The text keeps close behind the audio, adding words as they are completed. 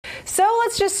So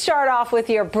let's just start off with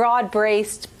your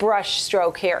broad-based brush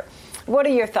stroke here. What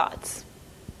are your thoughts?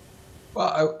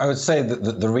 Well, I would say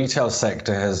that the retail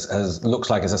sector looks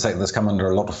like it's a sector that's come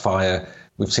under a lot of fire.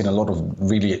 We've seen a lot of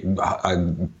really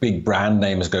big brand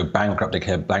names go bankrupt,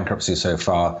 declare bankruptcy so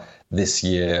far this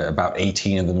year, about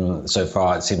 18 of them so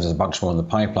far. It seems there's a bunch more in the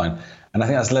pipeline. And I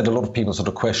think that's led a lot of people to sort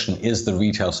of question, is the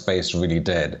retail space really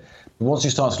dead? But once you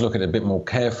start to look at it a bit more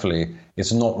carefully,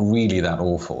 it's not really that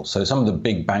awful. So some of the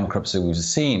big bankruptcies we've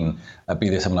seen, be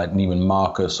they something like Neiman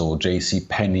Marcus or J.C.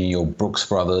 Penney or Brooks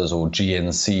Brothers or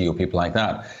GNC or people like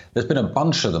that, there's been a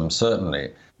bunch of them,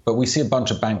 certainly. But we see a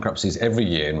bunch of bankruptcies every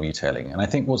year in retailing. And I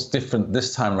think what's different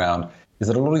this time around is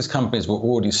that a lot of these companies were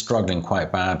already struggling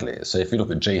quite badly. So if you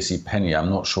look at J.C. Penney, I'm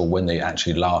not sure when they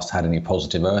actually last had any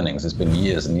positive earnings. It's been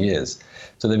years and years.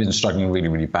 So they've been struggling really,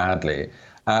 really badly.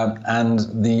 And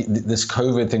this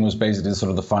COVID thing was basically sort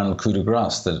of the final coup de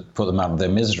grace that put them out of their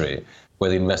misery, where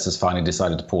the investors finally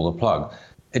decided to pull the plug.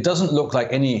 It doesn't look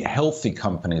like any healthy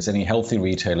companies, any healthy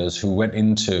retailers who went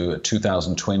into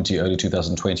 2020, early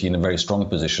 2020 in a very strong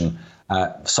position,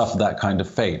 suffered that kind of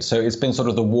fate. So it's been sort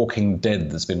of the walking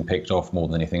dead that's been picked off more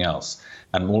than anything else.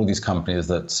 And all of these companies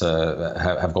that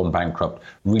have gone bankrupt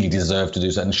really deserve to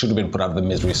do so and should have been put out of the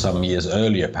misery some years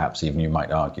earlier, perhaps even, you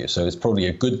might argue. So it's probably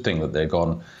a good thing that they're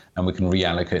gone and we can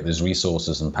reallocate those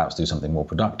resources and perhaps do something more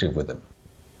productive with them.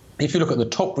 If you look at the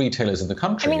top retailers in the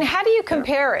country... I mean, how do you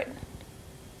compare it?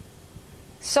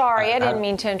 Sorry, I didn't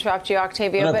mean to interrupt you,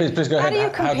 Octavio, no, but please go ahead. How do you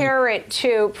compare it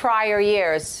to prior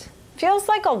years? Feels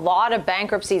like a lot of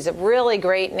bankruptcies of really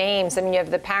great names. I mean, you have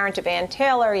the parent of Ann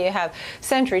Taylor, you have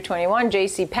Century 21,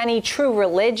 J.C. Penney, True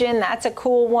Religion, that's a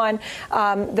cool one.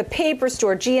 The Paper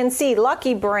Store, GNC,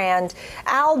 Lucky Brand,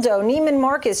 Aldo, Neiman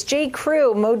Marcus, J.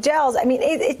 Crew, Modell's. I mean,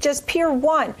 it just Pier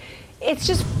 1. It's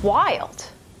just wild.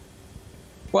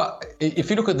 Well,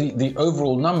 if you look at the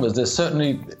overall numbers, there's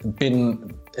certainly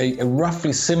been a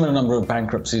roughly similar number of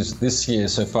bankruptcies this year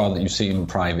so far that you've seen in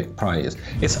prior years.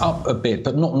 It's up a bit,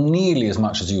 but not nearly as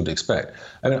much as you would expect.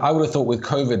 I mean, I would have thought with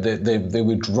COVID they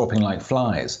were dropping like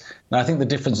flies. Now, I think the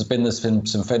difference has been there's been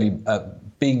some fairly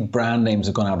big brand names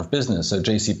have gone out of business, so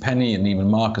J.C. Penney and Neiman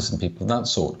Marcus and people of that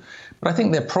sort. But I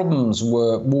think their problems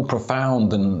were more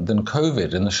profound than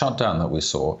COVID and the shutdown that we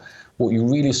saw. What you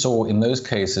really saw in those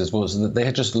cases was that they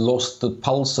had just lost the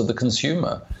pulse of the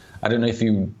consumer. I don't know if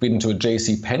you've been to a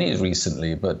J.C. Penney's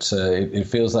recently, but it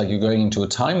feels like you're going into a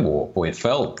time warp, or it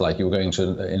felt like you were going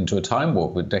into a time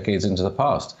warp with decades into the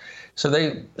past. So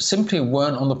they simply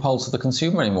weren't on the pulse of the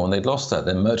consumer anymore, and they'd lost that.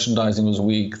 Their merchandising was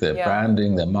weak, their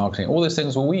branding, their marketing, all those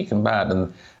things were weak and bad,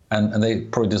 and they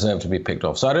probably deserve to be picked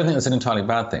off. So I don't think that's an entirely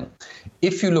bad thing.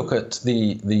 If you look at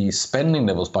the spending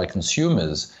levels by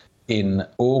consumers in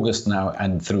August now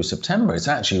and through September, it's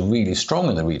actually really strong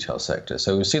in the retail sector.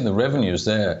 So we've seen the revenues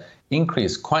there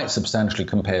increase quite substantially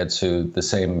compared to the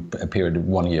same period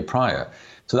 1 year prior.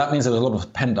 So that means there's a lot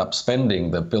of pent-up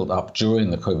spending that built up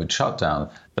during the COVID shutdown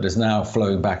that is now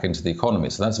flowing back into the economy.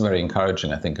 So that's very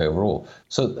encouraging, I think, overall.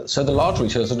 So the large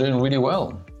retailers are doing really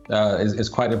well. It's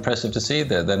quite impressive to see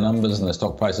their numbers and their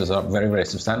stock prices are up very, very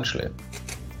substantially.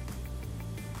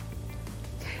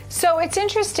 So it's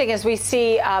interesting as we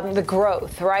see the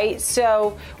growth, right?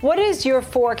 So what is your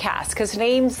forecast? Because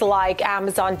names like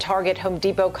Amazon, Target, Home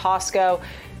Depot, Costco,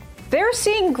 they're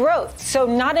seeing growth. So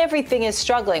not everything is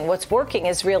struggling. What's working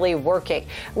is really working.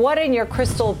 What in your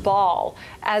crystal ball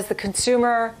as the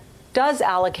consumer does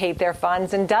allocate their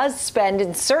funds and does spend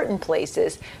in certain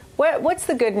places? What's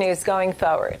the good news going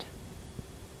forward?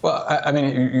 Well, I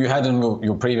mean, you had in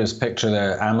your previous picture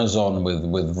there Amazon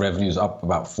with revenues up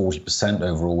about 40%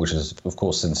 overall, which is, of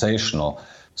course, sensational.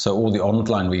 So all the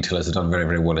online retailers have done very,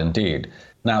 very well indeed.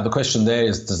 Now, the question there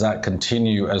is, does that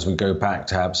continue as we go back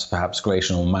to perhaps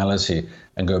greater normality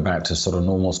and go back to sort of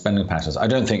normal spending patterns? I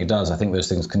don't think it does. I think those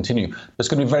things continue. But it's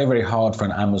going to be very, very hard for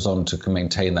an Amazon to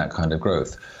maintain that kind of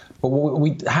growth. But what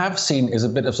we have seen is a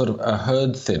bit of sort of a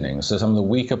herd thinning. So some of the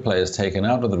weaker players taken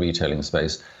out of the retailing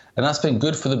space. And that's been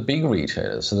good for the big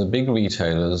retailers. So the big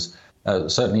retailers,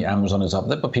 certainly Amazon is up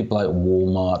there, but people like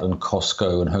Walmart and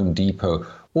Costco and Home Depot,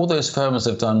 all those firms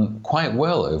have done quite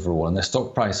well overall, and their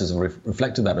stock prices have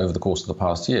reflected that over the course of the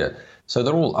past year. So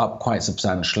they're all up quite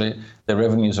substantially. Their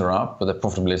revenues are up, but their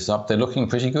profitability is up. They're looking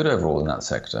pretty good overall in that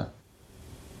sector.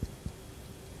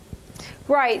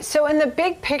 Right. So in the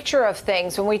big picture of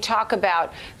things, when we talk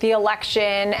about the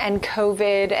election and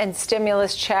COVID and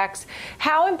stimulus checks,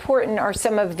 how important are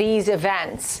some of these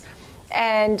events?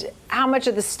 And how much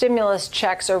of the stimulus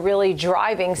checks are really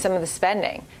driving some of the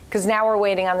spending? Because now we're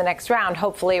waiting on the next round,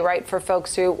 hopefully, right, for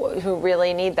folks who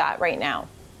really need that right now.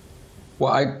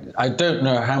 Well, I don't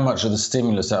know how much of the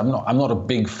stimulus. I'm not a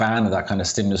big fan of that kind of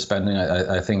stimulus spending.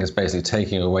 I think it's basically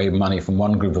taking away money from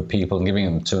one group of people and giving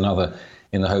them to another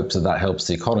in the hopes that that helps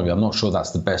the economy. I'm not sure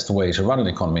that's the best way to run an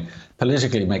economy.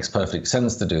 Politically, it makes perfect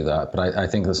sense to do that, but I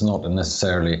think that's not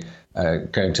necessarily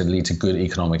going to lead to good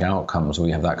economic outcomes where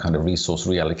you have that kind of resource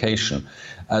reallocation.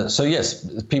 So yes,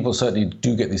 people certainly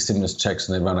do get these stimulus checks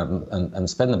and they run out and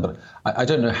spend them, but I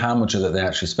don't know how much of it they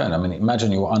actually spend. I mean,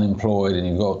 imagine you're unemployed and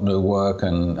you've got no work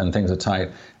and things are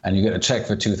tight and you get a check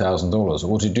for $2,000.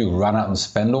 What do? Run out and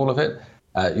spend all of it?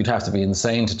 You'd have to be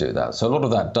insane to do that. So a lot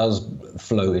of that does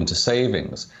flow into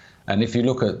savings. And if you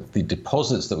look at the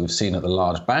deposits that we've seen at the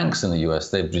large banks in the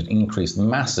US, they've increased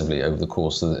massively over the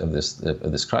course of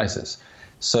this crisis.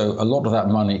 So a lot of that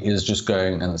money is just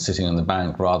going and sitting in the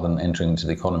bank rather than entering into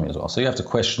the economy as well. So you have to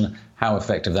question how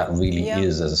effective that really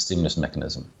is as a stimulus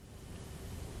mechanism.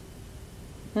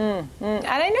 And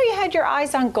I know you had your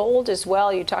eyes on gold as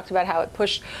well. You talked about how it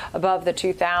pushed above the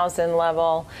 2000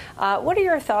 level. What are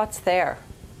your thoughts there?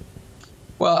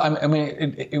 Well, I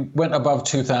mean, it went above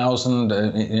 2,000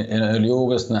 in early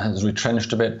August and that has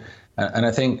retrenched a bit. And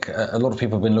I think a lot of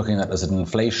people have been looking at it as an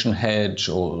inflation hedge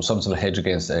or some sort of hedge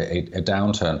against a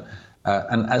downturn.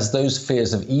 And as those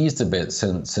fears have eased a bit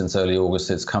since early August,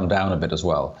 it's come down a bit as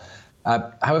well.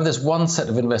 However, there's one set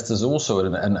of investors also,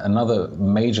 and another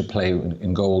major play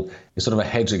in gold is sort of a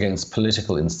hedge against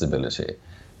political instability.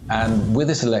 And with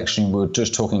this election, we were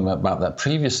just talking about that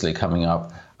previously coming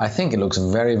up. I think it looks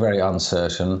very, very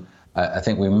uncertain. I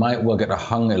think we might well get a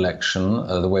hung election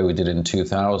the way we did in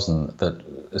 2000 that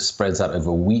spreads out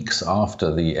over weeks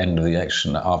after the end of the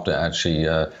election, after actually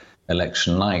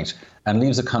election night, and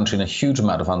leaves the country in a huge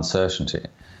amount of uncertainty.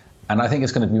 And I think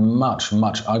it's going to be much,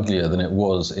 much uglier than it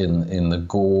was in the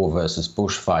Gore versus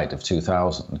Bush fight of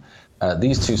 2000.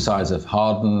 These two sides have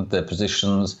hardened their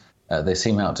positions. They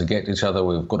seem out to get each other.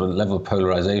 We've got a level of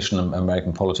polarization in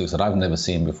American politics that I've never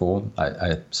seen before.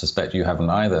 I suspect you haven't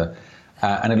either.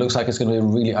 And it looks like it's going to be a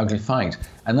really ugly fight.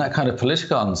 And that kind of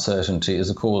political uncertainty is,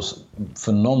 of course,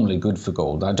 phenomenally good for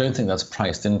gold. I don't think that's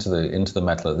priced into the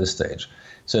metal at this stage.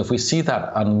 So if we see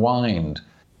that unwind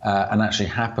and actually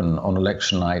happen on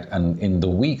election night and in the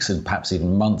weeks and perhaps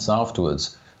even months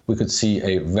afterwards, we could see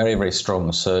a very, very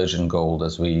strong surge in gold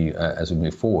as we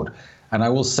move forward. And I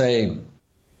will say,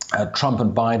 Trump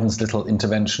and Biden's little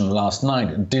intervention last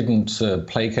night didn't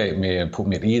placate me or put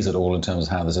me at ease at all in terms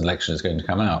of how this election is going to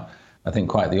come out. I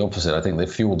think quite the opposite. I think they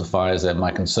fueled the fires there.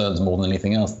 My concerns more than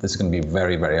anything else, this is going to be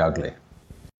very, very ugly.